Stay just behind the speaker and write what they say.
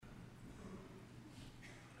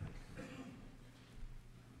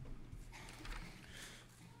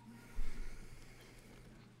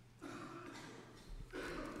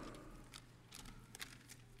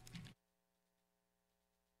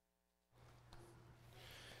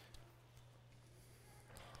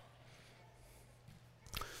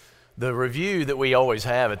The review that we always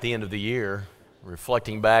have at the end of the year,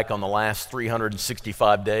 reflecting back on the last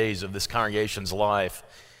 365 days of this congregation's life,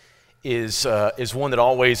 is one that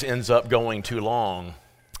always ends up going too long.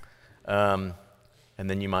 And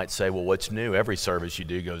then you might say, well, what's new? Every service you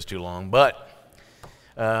do goes too long. But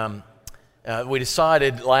we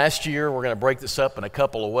decided last year we're going to break this up in a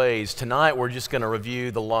couple of ways. Tonight we're just going to review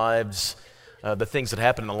the lives, the things that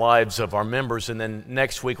happen in the lives of our members, and then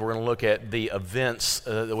next week we're going to look at the events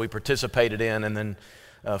that we participated in, and then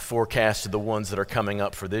forecasted the ones that are coming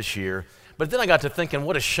up for this year. But then I got to thinking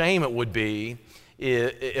what a shame it would be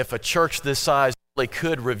if a church this size really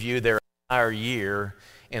could review their entire year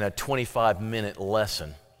in a 25-minute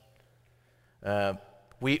lesson.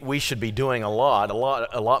 We should be doing a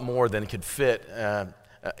lot more than could fit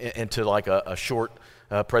into like a short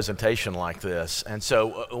presentation like this. And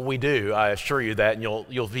so we do, I assure you that, and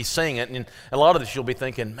you'll be seeing it, and a lot of this you'll be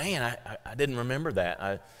thinking, man, I didn't remember that.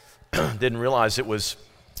 I didn't realize it was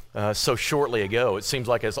so shortly ago. It seems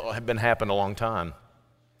like it's been happening a long time.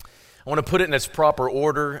 I want to put it in its proper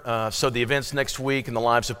order, so the events next week and the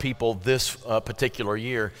lives of people this particular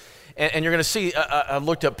year. And you're going to see, I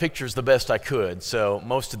looked up pictures the best I could, so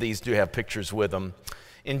most of these do have pictures with them.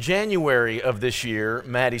 In January of this year,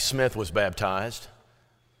 Maddie Smith was baptized.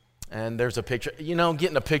 And there's a picture. You know,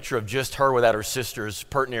 getting a picture of just her without her sister is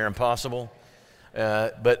pert near impossible.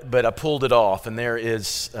 But I pulled it off, and there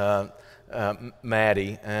is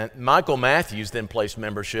Maddie. And Michael Matthews then placed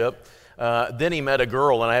membership. Then he met a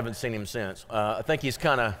girl, and I haven't seen him since. I think he's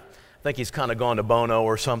kind of gone to Bono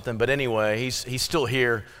or something. But anyway, he's still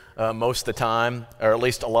here most of the time, or at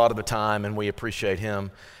least a lot of the time, and we appreciate him.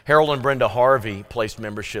 Harold and Brenda Harvey placed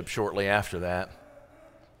membership shortly after that.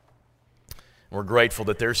 We're grateful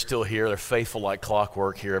that they're still here. They're faithful like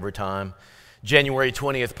clockwork here every time. January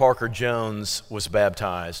 20th, Parker Jones was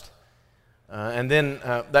baptized. And then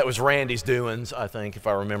that was Randy's doings, I think, if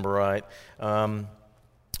I remember right.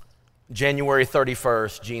 January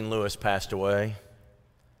 31st, Gene Lewis passed away.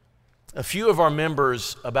 A few of our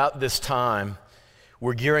members about this time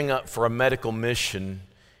were gearing up for a medical mission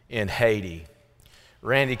in Haiti.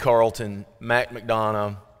 Randy Carlton, Mac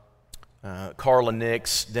McDonough, Carla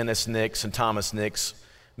Nix, Dennis Nix, and Thomas Nix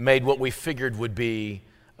made what we figured would be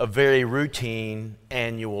a very routine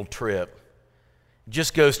annual trip.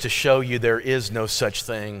 Just goes to show you there is no such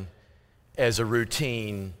thing as a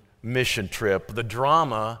routine mission trip. The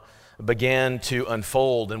drama began to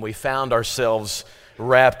unfold, and we found ourselves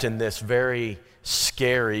wrapped in this very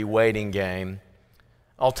scary waiting game.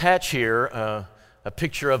 I'll attach here a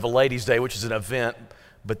picture of a Ladies' Day, which is an event,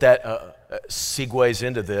 but that segues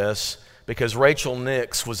into this, because Rachel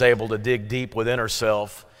Nix was able to dig deep within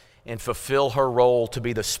herself and fulfill her role to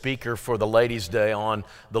be the speaker for the Ladies' Day on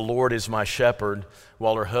The Lord is My Shepherd,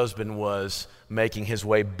 while her husband was making his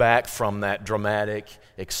way back from that dramatic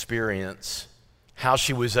experience. How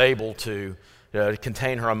she was able to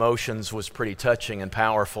contain her emotions was pretty touching and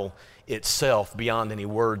powerful itself, beyond any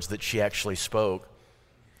words that she actually spoke.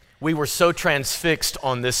 We were so transfixed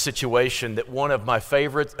on this situation that one of my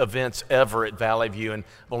favorite events ever at Valley View, and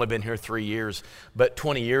I've only been here 3 years, but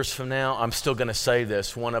 20 years from now, I'm still going to say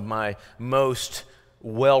this, one of my most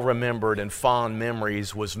well-remembered and fond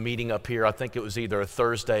memories was meeting up here. I think it was either a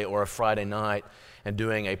Thursday or a Friday night, and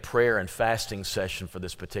doing a prayer and fasting session for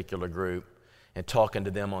this particular group and talking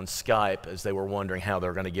to them on Skype as they were wondering how they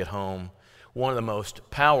were going to get home. One of the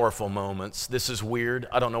most powerful moments. This is weird.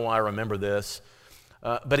 I don't know why I remember this.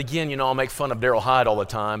 But again, you know, I'll make fun of Daryl Hyde all the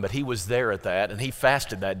time, but he was there at that, and he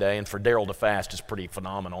fasted that day, and for Daryl to fast is pretty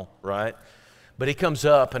phenomenal, right? But he comes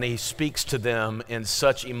up and he speaks to them in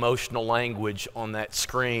such emotional language on that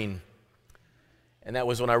screen. And that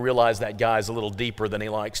was when I realized that guy's a little deeper than he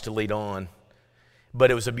likes to lead on. But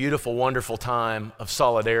it was a beautiful, wonderful time of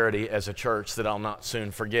solidarity as a church that I'll not soon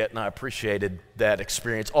forget, and I appreciated that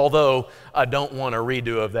experience, although I don't want a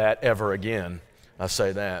redo of that ever again. I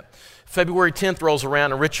say that. February 10th rolls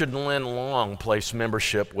around, and Richard and Lynn Long placed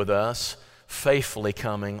membership with us, faithfully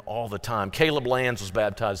coming all the time. Caleb Lands was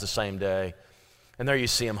baptized the same day, and there you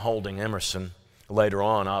see him holding Emerson later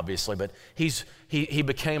on, obviously, but he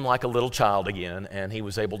became like a little child again, and he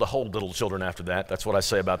was able to hold little children after that. That's what I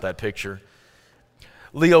say about that picture.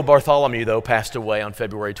 Leo Bartholomew, though, passed away on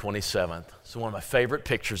February 27th. It's one of my favorite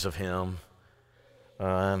pictures of him.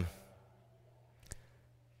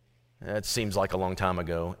 It seems like a long time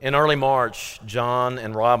ago. In early March, John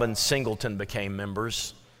and Robin Singleton became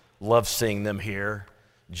members. Love seeing them here.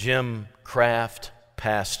 Jim Kraft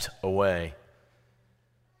passed away.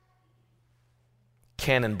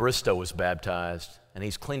 Cannon Bristow was baptized, and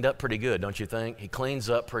he's cleaned up pretty good, don't you think? He cleans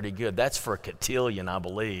up pretty good. That's for a cotillion, I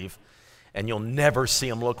believe. And you'll never see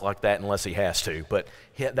him look like that unless he has to. But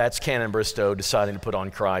that's Canon Bristow deciding to put on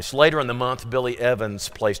Christ. Later in the month, Billy Evans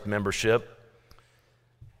placed membership.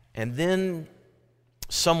 And then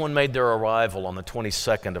someone made their arrival on the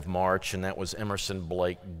 22nd of March, and that was Emerson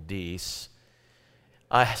Blake Deese.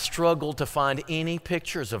 I struggled to find any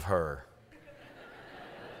pictures of her.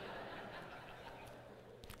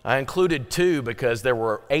 I included 2 because there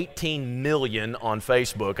were 18 million on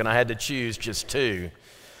Facebook, and I had to choose just 2.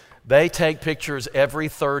 They take pictures every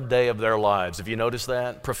 3rd day of their lives. Have you noticed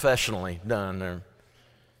that? Professionally done there.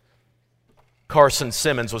 Carson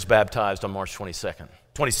Simmons was baptized on March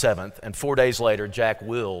 27th, and 4 days later, Jack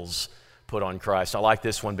Wills put on Christ. I like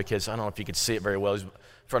this one because I don't know if you could see it very well. He's in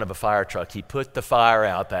front of a fire truck. He put the fire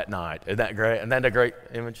out that night. Isn't that great? Isn't that a great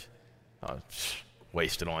image? Oh,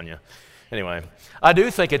 wasted on you. Anyway, I do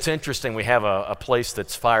think it's interesting we have a place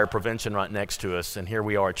that's fire prevention right next to us, and here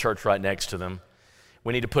we are, a church right next to them.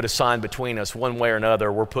 We need to put a sign between us, one way or another,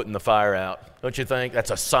 we're putting the fire out. Don't you think?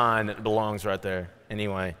 That's a sign that belongs right there.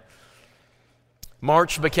 Anyway,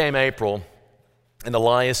 March became April, and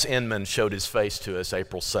Elias Inman showed his face to us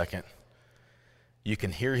April 2nd. You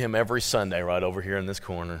can hear him every Sunday right over here in this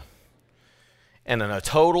corner. And in a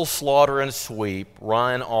total slaughter and sweep,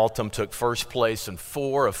 Ryan Altum took first place in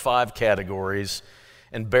 4 of 5 categories,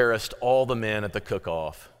 embarrassed all the men at the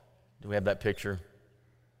cook-off. Do we have that picture?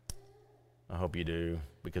 I hope you do,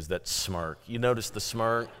 because that smirk. You notice the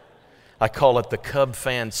smirk? I call it the Cub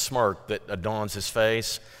fan smirk that adorns his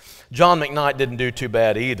face. John McKnight didn't do too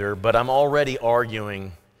bad either, but I'm already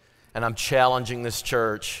arguing, and I'm challenging this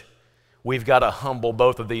church. We've got to humble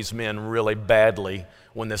both of these men really badly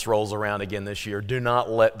when this rolls around again this year. Do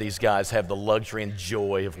not let these guys have the luxury and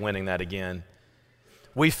joy of winning that again.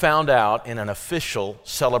 We found out in an official,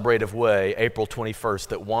 celebrative way, April 21st,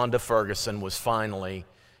 that Wanda Ferguson was finally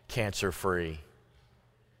cancer-free.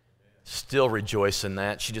 Still rejoice in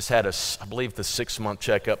that. She just had, I believe, the 6-month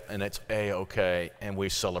checkup, and it's A-okay, and we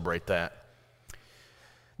celebrate that.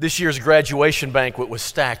 This year's graduation banquet was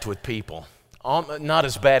stacked with people. Not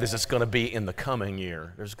as bad as it's going to be in the coming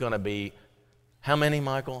year. There's going to be, how many,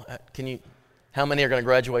 Michael? How many are going to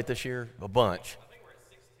graduate this year? A bunch.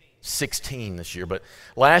 16 this year, but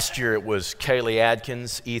last year it was Kaylee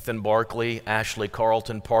Adkins, Ethan Barkley, Ashley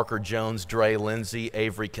Carlton, Parker Jones, Dre Lindsay,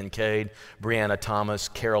 Avery Kincaid, Brianna Thomas,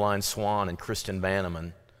 Caroline Swan, and Kristen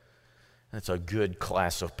Banneman. That's a good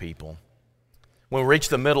class of people. When we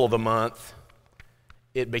reached the middle of the month,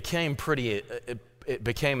 it became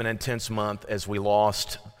an intense month as we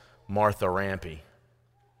lost Martha Rampy.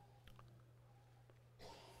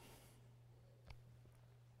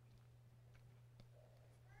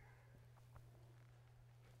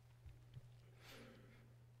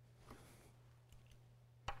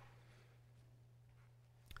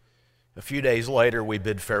 A few days later, we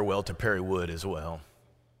bid farewell to Perry Wood as well.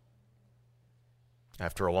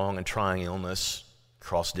 After a long and trying illness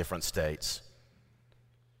across different states.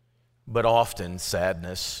 But often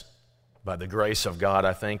sadness, by the grace of God,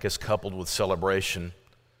 I think, is coupled with celebration.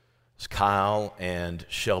 As Kyle and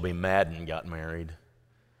Shelby Madden got married.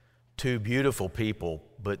 2 beautiful people,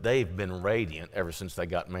 but they've been radiant ever since they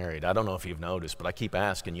got married. I don't know if you've noticed, but I keep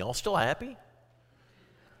asking, y'all still happy?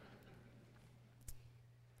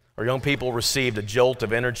 Our young people received a jolt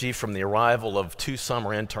of energy from the arrival of 2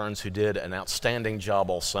 summer interns who did an outstanding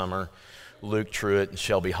job all summer, Luke Truitt and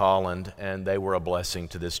Shelby Holland, and they were a blessing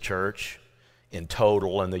to this church in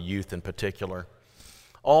total and the youth in particular.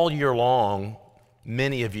 All year long,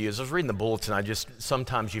 many of you, as I was reading the bulletin,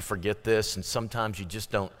 sometimes you forget this and sometimes you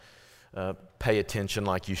just don't pay attention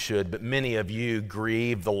like you should, but many of you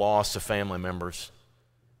grieve the loss of family members.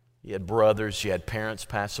 You had brothers, you had parents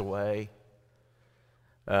pass away.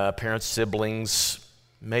 Parents, siblings,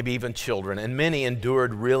 maybe even children, and many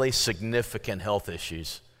endured really significant health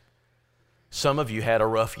issues. Some of you had a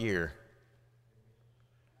rough year,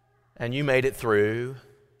 and you made it through,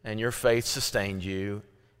 and your faith sustained you,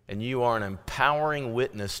 and you are an empowering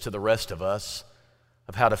witness to the rest of us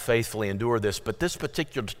of how to faithfully endure this. But this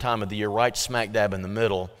particular time of the year, right smack dab in the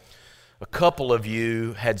middle, a couple of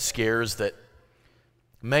you had scares that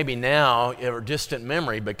maybe now are distant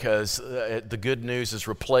memory because the good news has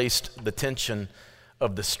replaced the tension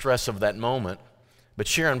of the stress of that moment. But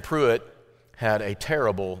Sharon Pruitt had a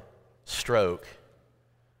terrible stroke,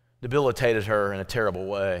 debilitated her in a terrible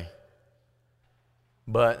way.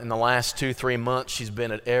 But in the last 2-3 months, she's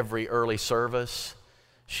been at every early service.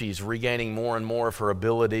 She's regaining more and more of her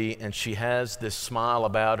ability, and she has this smile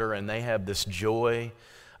about her, and they have this joy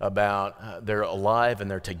about they're alive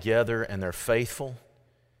and they're together and they're faithful.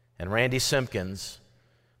 And Randy Simpkins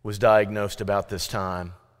was diagnosed about this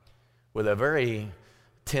time with a very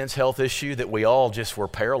tense health issue that we all just were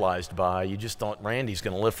paralyzed by. You just thought Randy's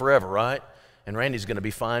going to live forever, right? And Randy's going to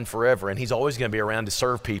be fine forever, and he's always going to be around to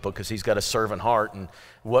serve people because he's got a servant heart. And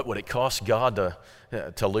what would it cost God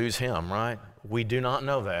to lose him, right? We do not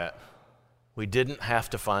know that. We didn't have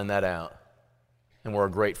to find that out, and we're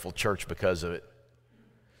a grateful church because of it.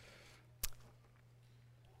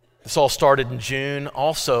 This all started in June.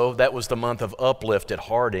 Also, that was the month of Uplift at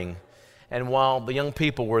Harding. And while the young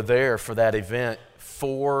people were there for that event,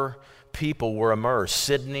 4 people were immersed.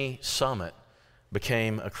 Sydney Summit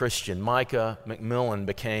became a Christian. Micah McMillan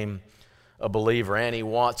became a believer. Annie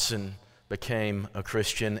Watson became a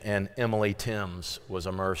Christian. And Emily Timms was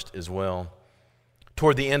immersed as well.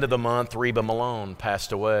 Toward the end of the month, Reba Malone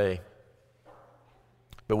passed away.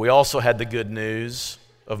 But we also had the good news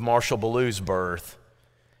of Marshall Ballou's birth.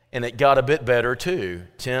 And it got a bit better too.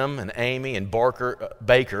 Tim and Amy and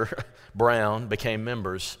Baker Brown became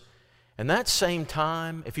members. And that same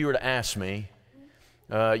time, if you were to ask me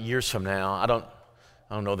years from now, I don't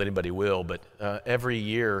know that anybody will, but every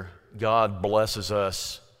year God blesses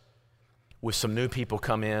us with some new people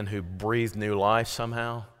come in who breathe new life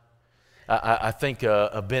somehow. I think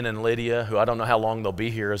of Ben and Lydia, who I don't know how long they'll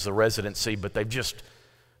be here as the residency, but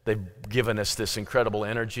they've given us this incredible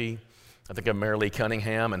energy. I think of Mary Lee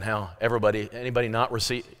Cunningham and how anybody not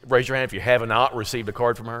received, raise your hand if you have not received a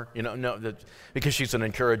card from her, because she's an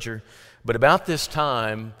encourager. But about this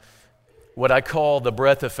time, what I call the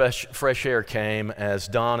breath of fresh air came as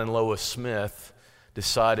Don and Lois Smith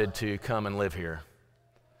decided to come and live here.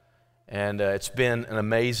 And it's been an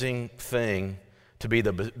amazing thing to be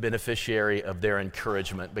the beneficiary of their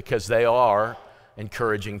encouragement, because they are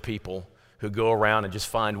encouraging people who go around and just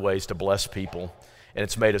find ways to bless people. And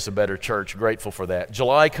it's made us a better church. Grateful for that.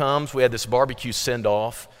 July comes, we had this barbecue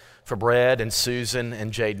send-off for Brad and Susan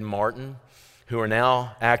and Jaden Martin, who are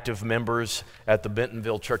now active members at the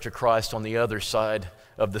Bentonville Church of Christ on the other side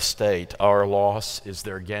of the state. Our loss is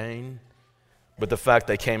their gain, but the fact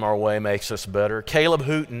they came our way makes us better. Caleb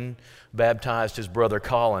Hooten baptized his brother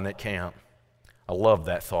Colin at camp. I love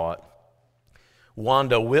that thought.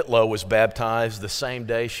 Wanda Whitlow was baptized the same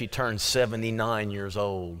day she turned 79 years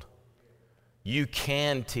old. You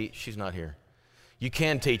can teach, she's not here. You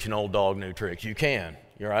can teach an old dog new tricks. You can.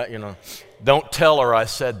 You're right, Don't tell her I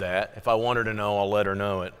said that. If I want her to know, I'll let her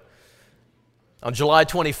know it. On July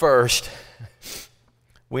 21st,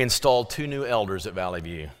 we installed 2 new elders at Valley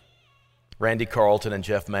View, Randy Carlton and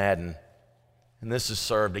Jeff Madden. And this has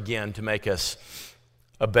served, again, to make us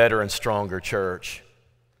a better and stronger church.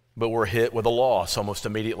 But we're hit with a loss almost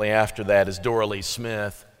immediately after that as Dora Lee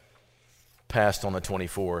Smith passed on the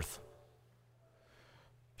 24th.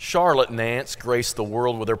 Charlotte Nance graced the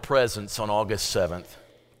world with her presence on August 7th.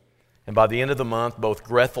 And by the end of the month, both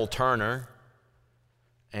Grethel Turner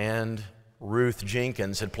and Ruth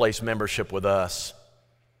Jenkins had placed membership with us.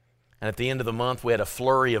 And at the end of the month, we had a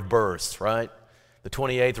flurry of births, right? The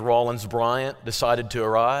 28th, Rollins Bryant decided to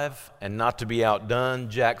arrive, and not to be outdone,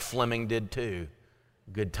 Jack Fleming did too.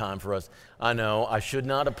 Good time for us. I know, I should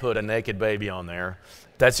not have put a naked baby on there.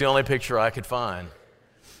 That's the only picture I could find.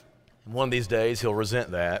 One of these days, he'll resent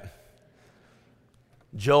that.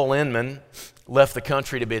 Joel Inman left the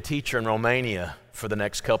country to be a teacher in Romania for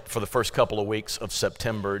the first couple of weeks of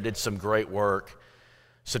September. Did some great work.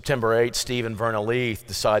 September 8th, Steve and Verna Leith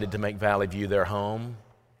decided to make Valley View their home.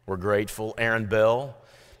 We're grateful. Aaron Bell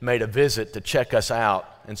made a visit to check us out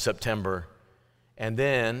in September, and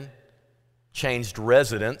then changed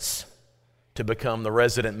residence to become the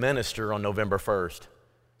resident minister on November 1st.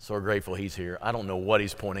 So we're grateful he's here. I don't know what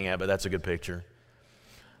he's pointing at, but that's a good picture.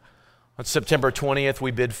 On September 20th,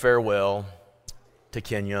 we bid farewell to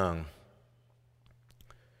Ken Young.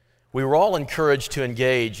 We were all encouraged to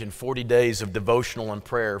engage in 40 days of devotional and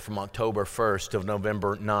prayer from October 1st to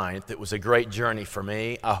November 9th. It was a great journey for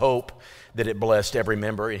me. I hope that it blessed every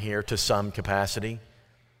member in here to some capacity.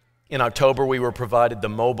 In October, we were provided the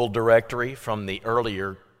mobile directory from the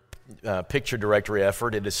earlier picture directory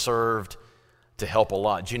effort. It has served to help a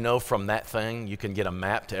lot. Do you know from that thing you can get a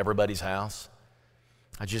map to everybody's house?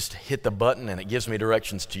 I just hit the button and it gives me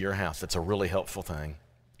directions to your house. That's a really helpful thing.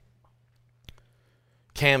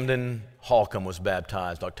 Camden Holcomb was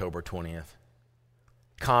baptized October 20th.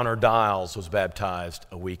 Connor Dials was baptized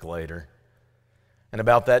a week later. And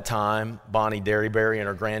about that time, Bonnie Derryberry and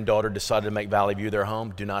her granddaughter decided to make Valley View their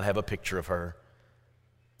home. Do not have a picture of her.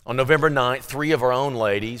 On November 9th, 3 of our own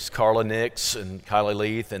ladies, Carla Nix and Kylie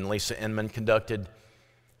Leith and Lisa Inman, conducted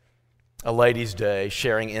a ladies' day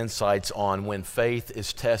sharing insights on when faith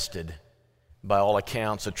is tested. By all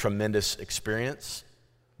accounts, a tremendous experience,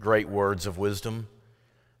 great words of wisdom.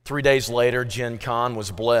 3 days later, Gen Con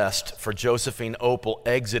was blessed, for Josephine Opal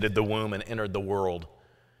exited the womb and entered the world.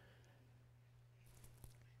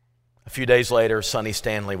 A few days later, Sonny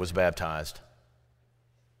Stanley was baptized.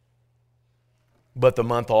 But the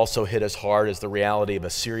month also hit us hard as the reality of a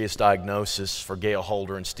serious diagnosis for Gail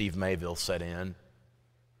Holder and Steve Mayville set in.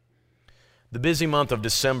 The busy month of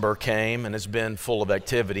December came and has been full of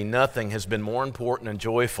activity. Nothing has been more important and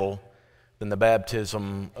joyful than the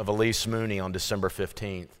baptism of Elise Mooney on December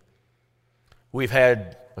 15th. We've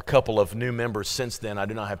had a couple of new members since then I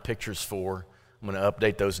do not have pictures for. I'm going to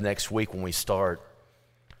update those next week when we start.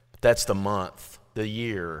 But that's the month, the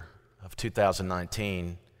year of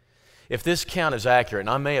 2019. If this count is accurate, and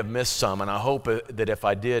I may have missed some, and I hope that if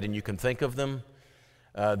I did and you can think of them,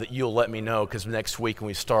 that you'll let me know, because next week when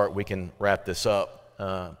we start, we can wrap this up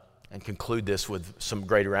and conclude this with some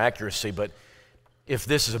greater accuracy. But if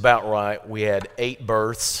this is about right, we had 8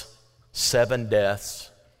 births, 7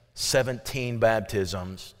 deaths, 17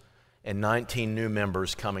 baptisms, and 19 new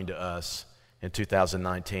members coming to us in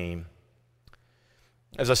 2019.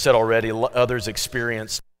 As I said already, others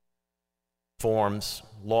experienced forms,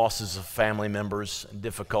 losses of family members, and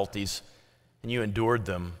difficulties, and you endured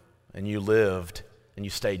them, and you lived, and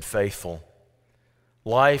you stayed faithful.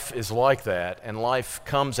 Life is like that, and life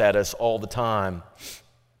comes at us all the time.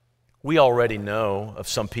 We already know of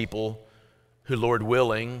some people who, Lord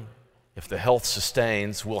willing, if the health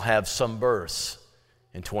sustains, will have some births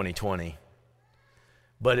in 2020.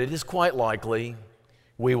 But it is quite likely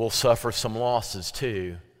we will suffer some losses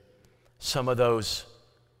too. Some of those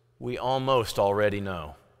we almost already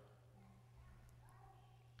know.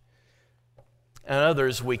 And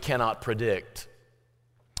others we cannot predict.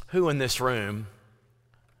 Who in this room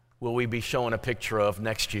will we be showing a picture of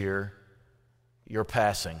next year? You're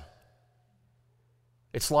passing.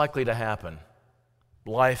 It's likely to happen.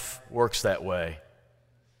 Life works that way.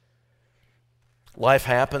 Life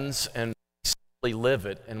happens and we live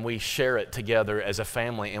it and we share it together as a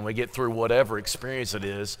family, and we get through whatever experience it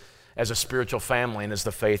is as a spiritual family and as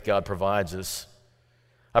the faith God provides us.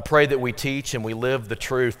 I pray that we teach and we live the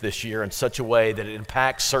truth this year in such a way that it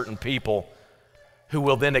impacts certain people who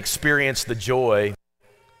will then experience the joy,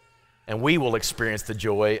 and we will experience the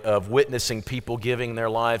joy of witnessing people giving their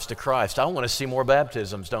lives to Christ. I want to see more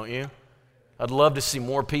baptisms, don't you? I'd love to see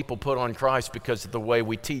more people put on Christ because of the way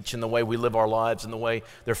we teach and the way we live our lives and the way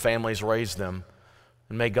their families raise them.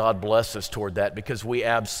 And may God bless us toward that, because we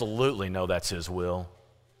absolutely know that's His will.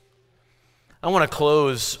 I want to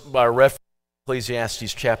close by referencing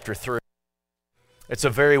Ecclesiastes chapter 3. It's a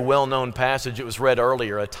very well-known passage. It was read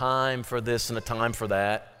earlier, a time for this and a time for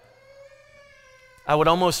that. I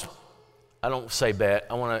don't say bet,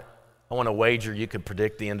 I want to wager you could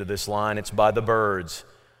predict the end of this line. It's by the Byrds.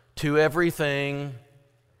 To everything,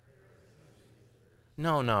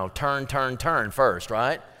 turn first,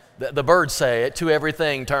 right? The Byrds say it, to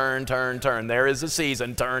everything, turn. There is a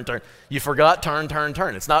season, turn. You forgot turn.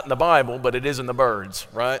 It's not in the Bible, but it is in the Byrds,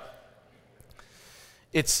 right?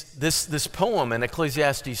 It's this poem in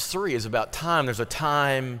Ecclesiastes 3 is about time. There's a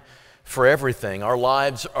time for everything. Our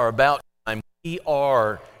lives are about time. We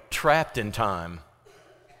are trapped in time.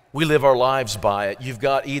 We live our lives by it. You've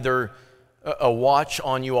got either a watch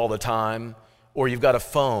on you all the time, or you've got a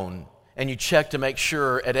phone, and you check to make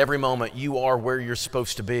sure at every moment you are where you're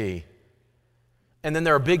supposed to be. And then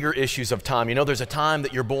there are bigger issues of time. You know, there's a time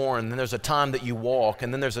that you're born, and then there's a time that you walk,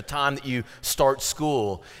 and then there's a time that you start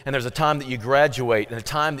school, and there's a time that you graduate, and a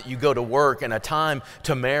time that you go to work, and a time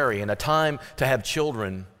to marry, and a time to have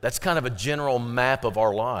children. That's kind of a general map of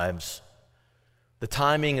our lives. The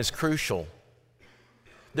timing is crucial.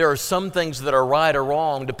 There are some things that are right or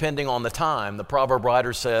wrong depending on the time. The proverb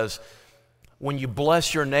writer says, when you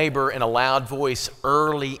bless your neighbor in a loud voice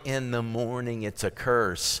early in the morning, it's a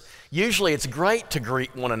curse. Usually it's great to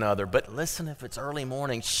greet one another, but listen, if it's early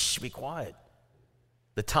morning, shh, be quiet.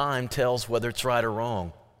 The time tells whether it's right or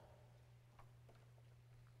wrong.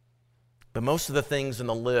 But most of the things in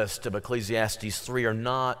the list of Ecclesiastes 3 are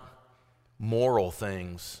not moral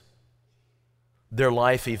things. They're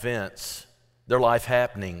life events. They're life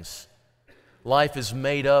happenings. Life is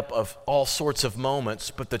made up of all sorts of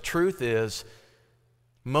moments, but the truth is,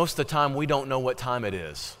 most of the time we don't know what time it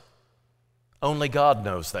is. Only God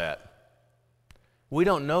knows that. We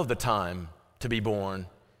don't know the time to be born.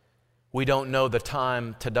 We don't know the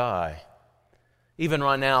time to die. Even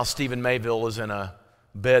right now, Stephen Mayville is in a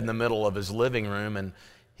bed in the middle of his living room, and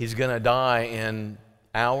he's going to die in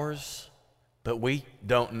hours, but we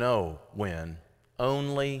don't know when.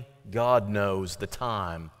 Only God knows the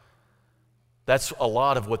time. That's a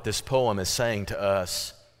lot of what this poem is saying to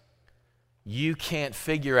us. You can't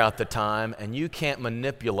figure out the time, and you can't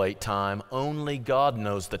manipulate time. Only God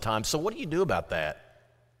knows the time. So what do you do about that?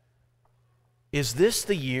 Is this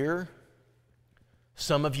the year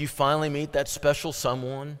some of you finally meet that special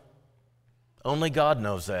someone? Only God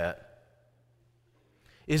knows that.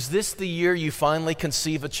 Is this the year you finally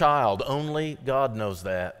conceive a child? Only God knows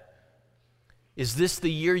that. Is this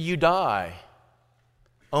the year you die?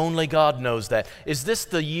 Only God knows that. Is this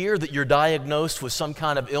the year that you're diagnosed with some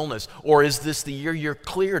kind of illness? Or is this the year you're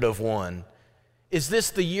cleared of one? Is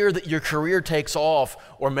this the year that your career takes off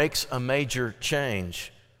or makes a major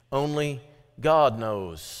change? Only God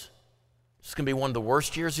knows. It's going to be one of the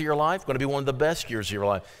worst years of your life, going to be one of the best years of your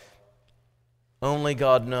life. Only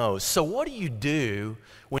God knows. So what do you do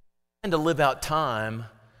when you're trying to live out time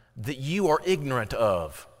that you are ignorant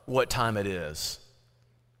of what time it is?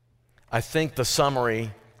 I think the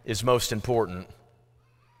summary is most important.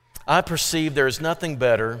 I perceive there is nothing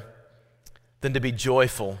better than to be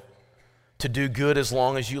joyful, to do good as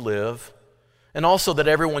long as you live, and also that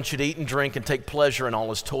everyone should eat and drink and take pleasure in all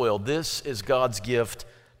his toil. This is God's gift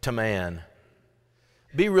to man.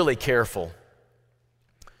 Be really careful.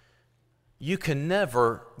 You can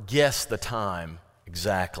never guess the time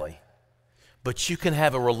exactly, but you can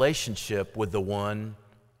have a relationship with the one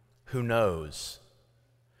who knows.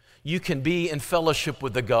 You can be in fellowship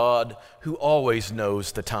with the God who always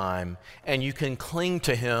knows the time, and you can cling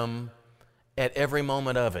to him at every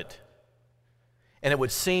moment of it. And it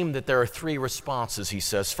would seem that there are three responses, he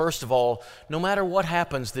says. First of all, no matter what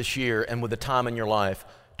happens this year and with the time in your life,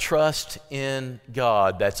 trust in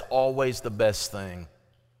God. That's always the best thing.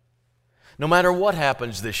 No matter what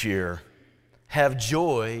happens this year, have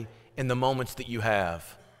joy in the moments that you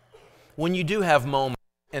have. When you do have moments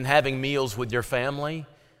and having meals with your family,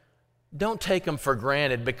 don't take them for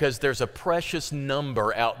granted, because there's a precious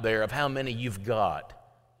number out there of how many you've got.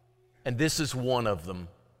 And this is one of them.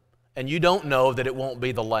 And you don't know that it won't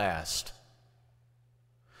be the last.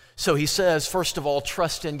 So he says, first of all,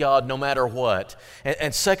 trust in God no matter what.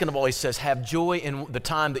 And second of all, he says, have joy in the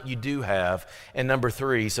time that you do have. And number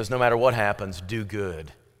three, he says, no matter what happens, do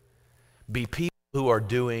good. Be people who are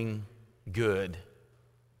doing good.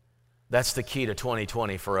 That's the key to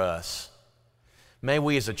 2020 for us. May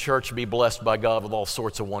we as a church be blessed by God with all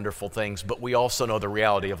sorts of wonderful things, but we also know the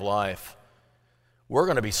reality of life. We're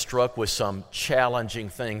going to be struck with some challenging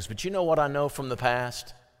things, but you know what I know from the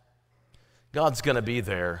past? God's going to be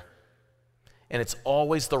there, and it's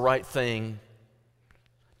always the right thing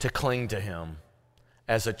to cling to him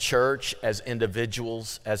as a church, as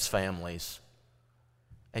individuals, as families.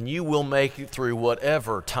 And you will make it through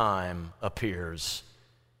whatever time appears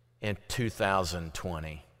in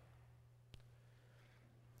 2020.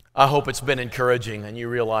 I hope it's been encouraging and you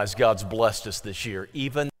realize God's blessed us this year.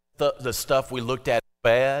 Even the stuff we looked at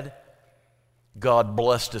bad, God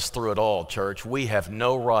blessed us through it all, church. We have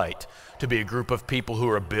no right to be a group of people who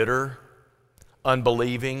are bitter,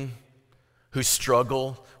 unbelieving, who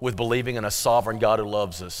struggle with believing in a sovereign God who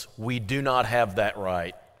loves us. We do not have that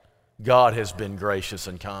right. God has been gracious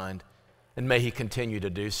and kind, and may he continue to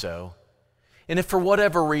do so. And if for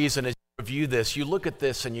whatever reason, as you review this, you look at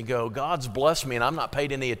this and you go, God's blessed me and I'm not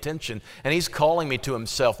paid any attention, and he's calling me to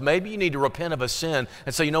himself. Maybe you need to repent of a sin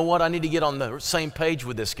and say, you know what, I need to get on the same page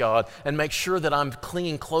with this God and make sure that I'm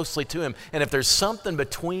clinging closely to him. And if there's something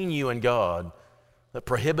between you and God that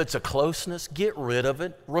prohibits a closeness, get rid of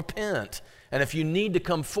it, repent. And if you need to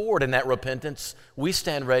come forward in that repentance, we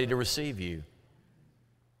stand ready to receive you.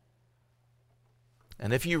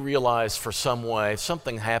 And if you realize for some way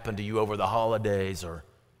something happened to you over the holidays, or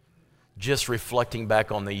just reflecting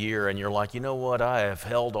back on the year, and you're like, you know what, I have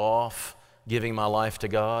held off giving my life to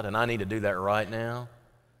God, and I need to do that right now.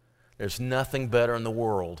 There's nothing better in the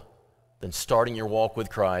world than starting your walk with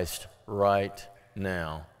Christ right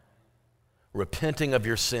now. Repenting of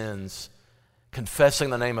your sins, confessing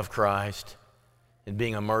the name of Christ, and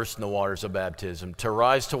being immersed in the waters of baptism, to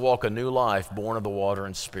rise to walk a new life born of the water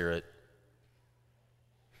and Spirit.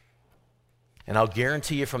 And I'll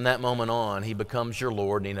guarantee you from that moment on, he becomes your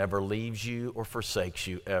Lord and he never leaves you or forsakes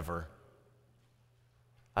you ever.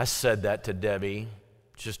 I said that to Debbie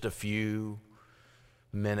just a few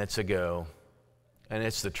minutes ago, and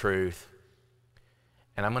it's the truth.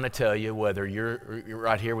 And I'm going to tell you, whether you're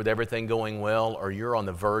right here with everything going well or you're on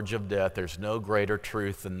the verge of death, there's no greater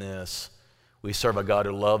truth than this. We serve a God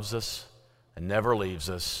who loves us and never leaves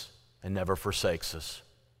us and never forsakes us.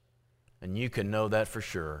 And you can know that for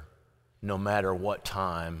sure, no matter what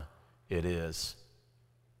time it is.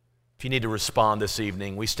 If you need to respond this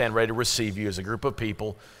evening, we stand ready to receive you as a group of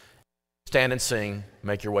people. Stand and sing.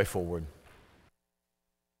 Make your way forward.